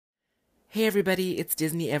Hey everybody, it's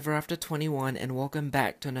Disney Ever After 21 and welcome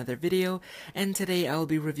back to another video, and today I'll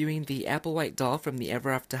be reviewing the Apple White doll from the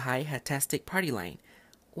Ever After High Hat-Tastic party line.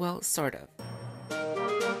 Well, sort of.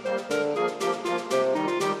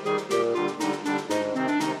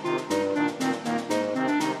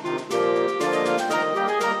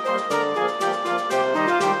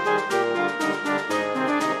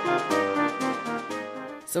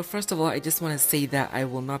 So first of all, I just want to say that I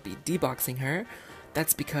will not be deboxing her.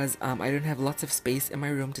 That's because I don't have lots of space in my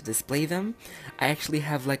room to display them. I actually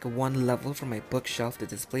have like one level for my bookshelf to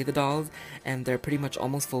display the dolls, and they're pretty much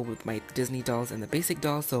almost full with my Disney dolls and the basic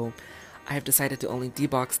dolls, so I have decided to only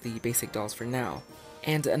debox the basic dolls for now.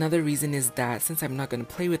 And another reason is that since I'm not going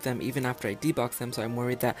to play with them even after I debox them, so I'm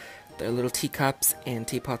worried that their little teacups and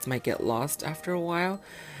teapots might get lost after a while,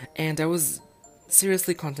 and I was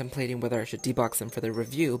seriously contemplating whether I should debox them for the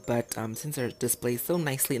review, but since they're displayed so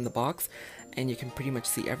nicely in the box, and you can pretty much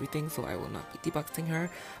see everything, so I will not be deboxing her.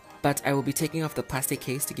 But I will be taking off the plastic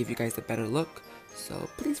case to give you guys a better look, so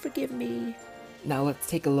please forgive me. Now let's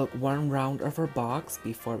take a look one round of her box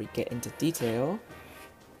before we get into detail.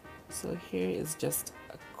 So here is just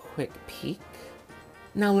a quick peek.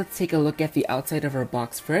 Now let's take a look at the outside of her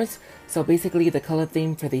box first. So basically the color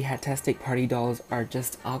theme for the Hat-Tastic party dolls are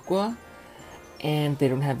just aqua, and they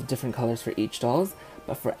don't have different colors for each dolls.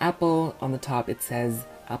 But for Apple, on the top it says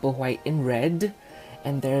Apple White in red,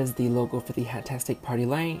 and there's the logo for the Hat-Tastic party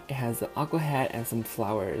line. It has the aqua hat and some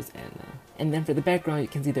flowers, and then for the background you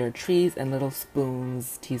can see there are trees and little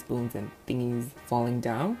spoons, teaspoons and thingies falling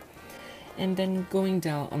down. And then going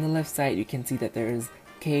down on the left side you can see that there's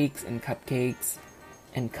cakes and cupcakes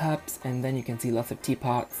and cups, and then you can see lots of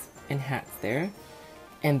teapots and hats there.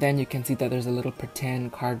 And then you can see that there's a little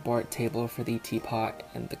pretend cardboard table for the teapot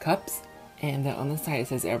and the cups. And then on the side it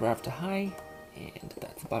says Ever After High, and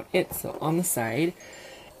that's about it. So on the side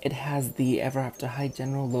it has the Ever After High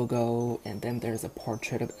general logo, and then there's a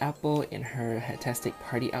portrait of Apple in her Hat-Tastic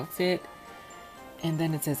party outfit. And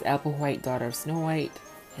then it says Apple White, daughter of Snow White,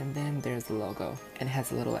 and then there's the logo. And it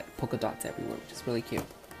has a little like polka dots everywhere, which is really cute.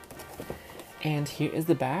 And here is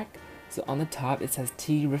the back. So on the top it says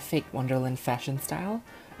Terrific Wonderland Fashion Style,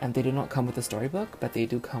 and they do not come with a storybook, but they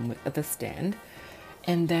do come with the stand.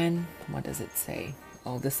 And then, what does it say?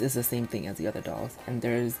 Oh, this is the same thing as the other dolls, and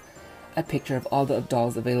there's a picture of all the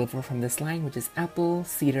dolls available from this line, which is Apple,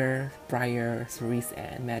 Cedar, Briar, Cerise,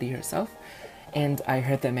 and Maddie herself. And I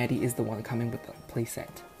heard that Maddie is the one coming with the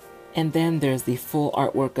playset. And then there's the full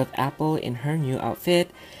artwork of Apple in her new outfit.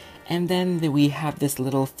 And then we have this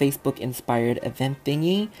little Facebook-inspired event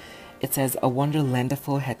thingy. It says, A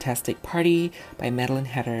Wonderlandiful Hat-Tastic Party by Madeline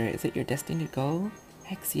Hatter. Is it your destiny to go?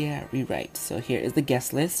 Hex yeah, rewrite. So here is the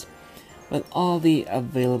guest list with all the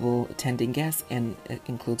available attending guests, and it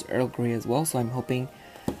includes Earl Grey as well. So I'm hoping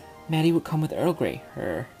Maddie would come with Earl Grey,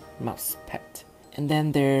 her mouse pet. And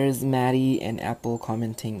then there's Maddie and Apple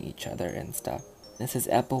commenting each other and stuff. And it says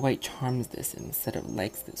Apple White charms this instead of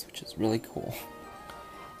likes this, which is really cool.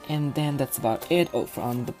 And then that's about it. Oh,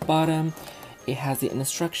 from the bottom it has the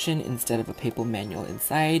instruction instead of a paper manual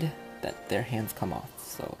inside that their hands come off.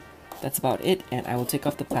 So that's about it, and I will take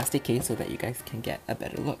off the plastic case so that you guys can get a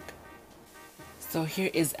better look. So here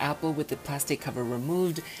is Apple with the plastic cover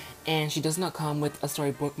removed, and she does not come with a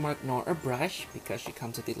story bookmark nor a brush because she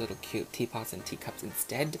comes with the little cute teapots and teacups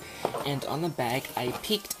instead. And on the back I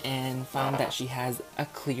peeked and found that she has a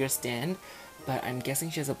clear stand, but I'm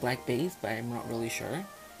guessing she has a black base, but I'm not really sure.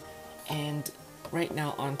 And right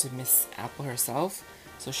now on to Miss Apple herself.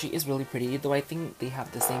 So she is really pretty, though I think they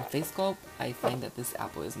have the same face sculpt. I find that this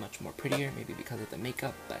Apple is much more prettier, maybe because of the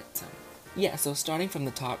makeup, but yeah, so starting from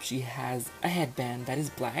the top, she has a headband that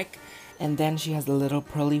is black, and then she has a little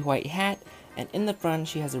pearly white hat, and in the front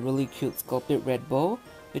she has a really cute sculpted red bow,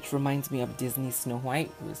 which reminds me of Disney's Snow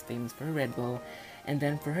White, who is famous for her red bow. And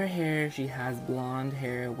then for her hair, she has blonde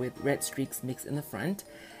hair with red streaks mixed in the front,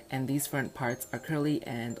 and these front parts are curly,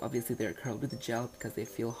 and obviously they're curled with gel because they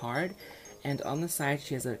feel hard. And on the side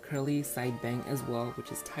she has a curly side bang as well,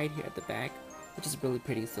 which is tied here at the back, which is really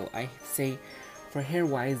pretty. So I say for hair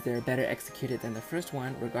wise they're better executed than the first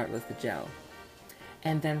one, regardless the gel.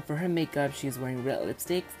 And then for her makeup, she's wearing red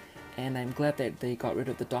lipsticks, and I'm glad that they got rid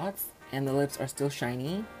of the dots and the lips are still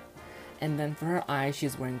shiny. And then for her eyes,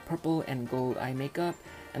 she's wearing purple and gold eye makeup,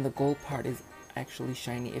 and the gold part is actually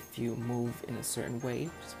shiny if you move in a certain way,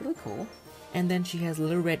 which is really cool. And then she has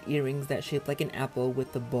little red earrings that shape like an apple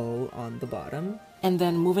with the bow on the bottom. And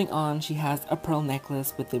then moving on, she has a pearl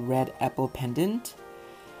necklace with the red apple pendant.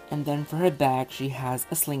 And then for her bag, she has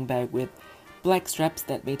a sling bag with black straps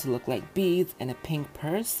that made to look like beads and a pink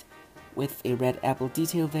purse. with a red apple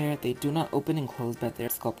detail there. They do not open and close, but they're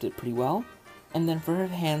sculpted pretty well. And then for her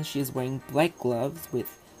hands, she is wearing black gloves with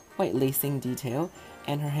white lacing detail,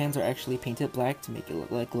 and her hands are actually painted black to make it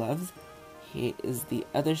look like gloves. Here is the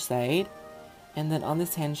other side. And then on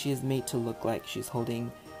this hand, she is made to look like she's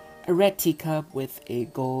holding a red teacup with a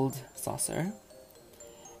gold saucer.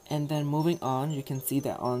 And then moving on, you can see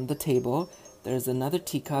that on the table, there's another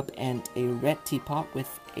teacup and a red teapot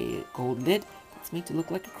with a gold lid that's made to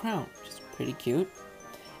look like a crown, which is pretty cute.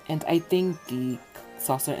 And I think the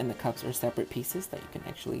saucer and the cups are separate pieces that you can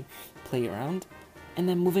actually play around. And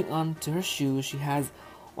then moving on to her shoes, she has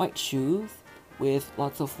white shoes with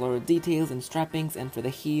lots of floral details and strappings, and for the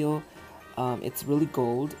heel, it's really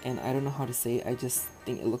gold, and I don't know how to say it, I just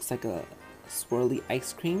think it looks like a swirly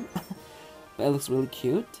ice cream, but it looks really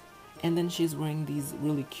cute. And then she's wearing these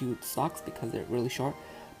really cute socks because they're really short,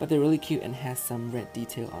 but they're really cute and has some red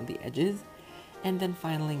detail on the edges. And then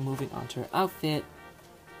finally, moving on to her outfit,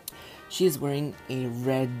 she is wearing a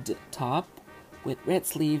red top with red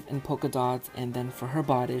sleeve and polka dots, and then for her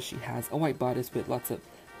bodice, she has a white bodice with lots of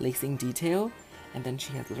lacing detail, and then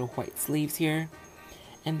she has little white sleeves here.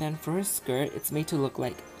 And then for her skirt, it's made to look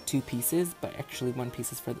like two pieces, but actually one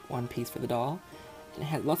piece for the doll. And it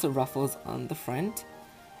has lots of ruffles on the front.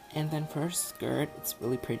 And then for her skirt, it's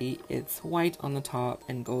really pretty. It's white on the top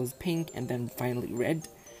and goes pink and then finally red.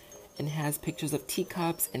 And it has pictures of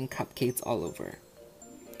teacups and cupcakes all over.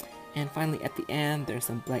 And finally at the end, there's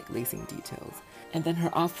some black lacing details. And then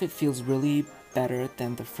her outfit feels really better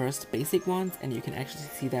than the first basic ones, and you can actually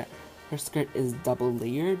see that her skirt is double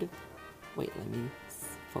layered. Wait, let me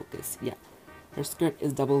focus. Yeah, her skirt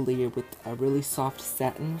is double layered with a really soft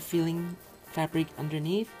satin feeling fabric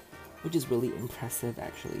underneath, which is really impressive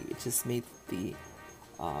actually. It just made the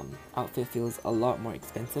outfit feels a lot more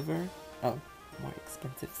expensiver. Oh, more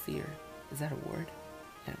expensive-sier. Is that a word?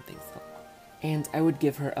 I don't think so. And I would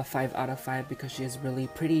give her a 5 out of 5 because she is really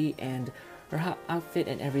pretty, and her outfit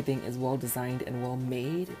and everything is well designed and well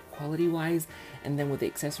made quality wise, and then with the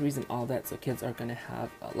accessories and all that, so kids are gonna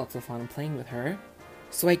have lots of fun playing with her.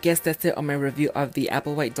 So I guess that's it on my review of the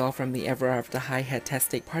Apple White doll from the Ever After High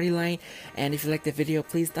Hat-Tastic party line. And if you liked the video,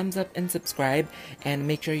 please thumbs up and subscribe, and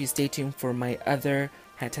make sure you stay tuned for my other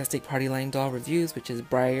Hat-Tastic party line doll reviews, which is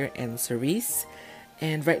Briar and Cerise.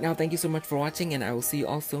 And right now, thank you so much for watching, and I will see you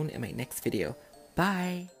all soon in my next video.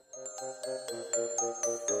 Bye!